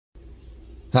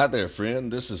Hi there,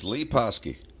 friend. This is Lee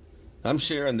Posky. I'm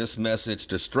sharing this message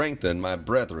to strengthen my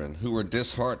brethren who are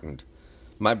disheartened.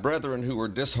 My brethren who are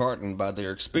disheartened by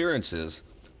their experiences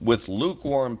with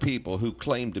lukewarm people who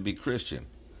claim to be Christian.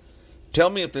 Tell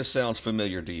me if this sounds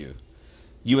familiar to you.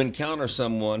 You encounter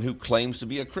someone who claims to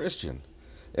be a Christian,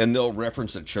 and they'll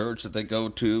reference a church that they go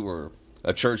to or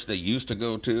a church they used to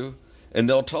go to, and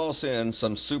they'll toss in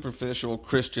some superficial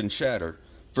Christian chatter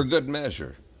for good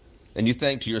measure. And you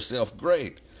think to yourself,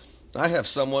 great, I have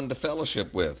someone to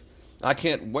fellowship with. I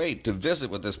can't wait to visit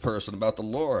with this person about the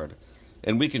Lord,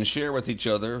 and we can share with each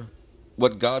other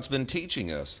what God's been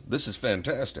teaching us. This is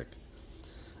fantastic.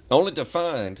 Only to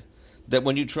find that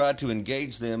when you try to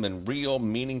engage them in real,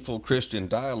 meaningful Christian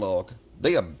dialogue,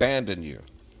 they abandon you.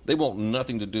 They want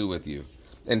nothing to do with you.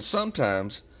 And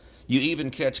sometimes you even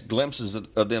catch glimpses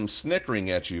of them snickering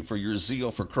at you for your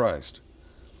zeal for Christ.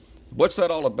 What's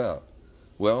that all about?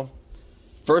 Well,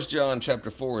 1 John chapter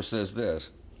 4 says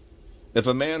this, "If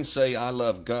a man say, I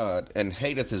love God, and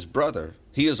hateth his brother,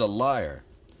 he is a liar.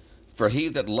 For he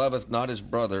that loveth not his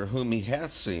brother whom he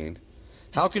hath seen,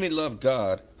 how can he love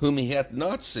God whom he hath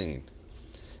not seen?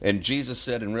 And Jesus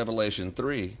said in Revelation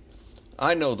 3,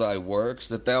 I know thy works,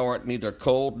 that thou art neither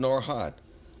cold nor hot.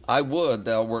 I would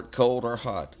thou wert cold or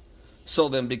hot. So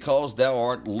then, because thou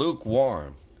art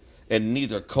lukewarm, and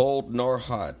neither cold nor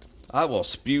hot, I will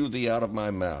spew thee out of my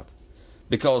mouth.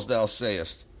 Because thou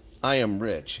sayest, I am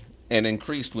rich, and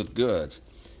increased with goods,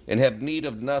 and have need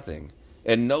of nothing,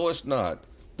 and knowest not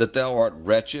that thou art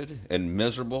wretched, and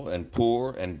miserable, and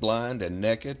poor, and blind, and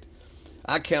naked.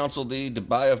 I counsel thee to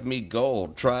buy of me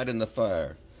gold tried in the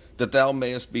fire, that thou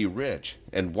mayest be rich,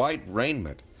 and white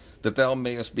raiment, that thou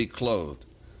mayest be clothed,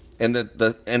 and that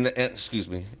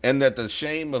the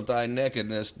shame of thy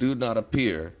nakedness do not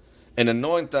appear, and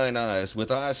anoint thine eyes with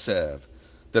eyesalve,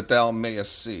 that thou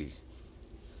mayest see."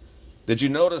 Did you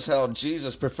notice how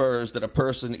Jesus prefers that a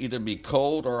person either be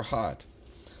cold or hot?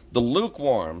 The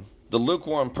lukewarm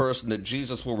person that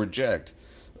Jesus will reject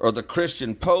are the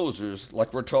Christian posers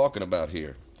like we're talking about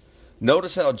here.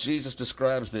 Notice how Jesus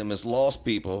describes them as lost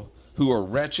people who are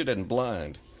wretched and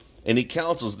blind, and he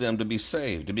counsels them to be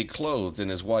saved, to be clothed in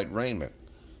his white raiment.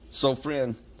 So,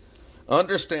 friend,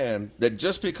 understand that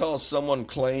just because someone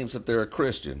claims that they're a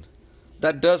Christian,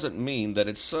 that doesn't mean that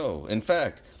it's so. In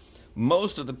fact,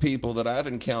 most of the people that I've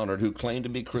encountered who claim to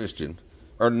be Christian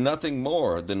are nothing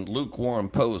more than lukewarm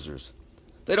posers.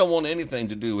 They don't want anything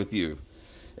to do with you.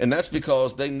 And that's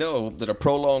because they know that a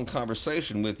prolonged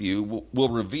conversation with you will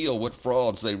reveal what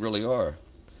frauds they really are.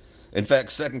 In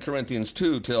fact, 2 Corinthians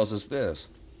 2 tells us this,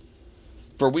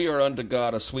 "For we are unto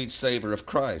God a sweet savor of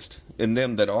Christ, in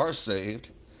them that are saved,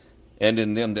 and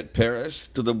in them that perish.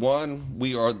 To the one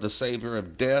we are the savor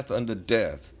of death unto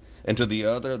death, and to the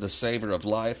other the savor of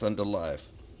life unto life."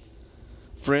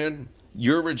 Friend,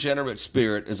 your regenerate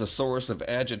spirit is a source of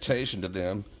agitation to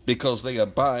them because they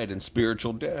abide in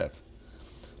spiritual death.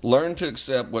 Learn to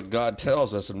accept what God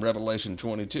tells us in Revelation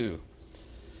 22.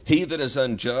 "He that is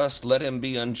unjust, let him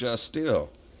be unjust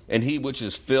still. And he which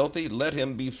is filthy, let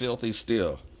him be filthy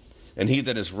still. And he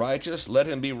that is righteous, let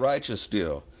him be righteous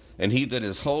still. And he that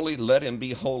is holy, let him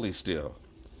be holy still."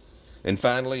 And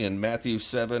finally, in Matthew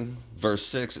 7, verse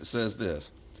 6, it says this,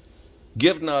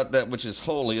 "Give not that which is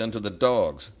holy unto the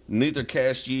dogs, neither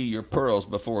cast ye your pearls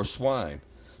before swine,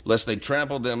 lest they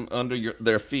trample them under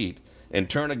their feet, and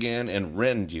turn again and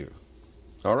rend you."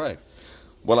 All right.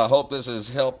 Well, I hope this has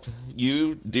helped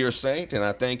you, dear saint, and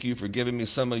I thank you for giving me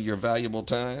some of your valuable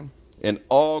time. And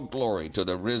all glory to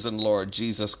the risen Lord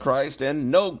Jesus Christ,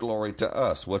 and no glory to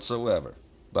us whatsoever.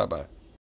 Bye-bye.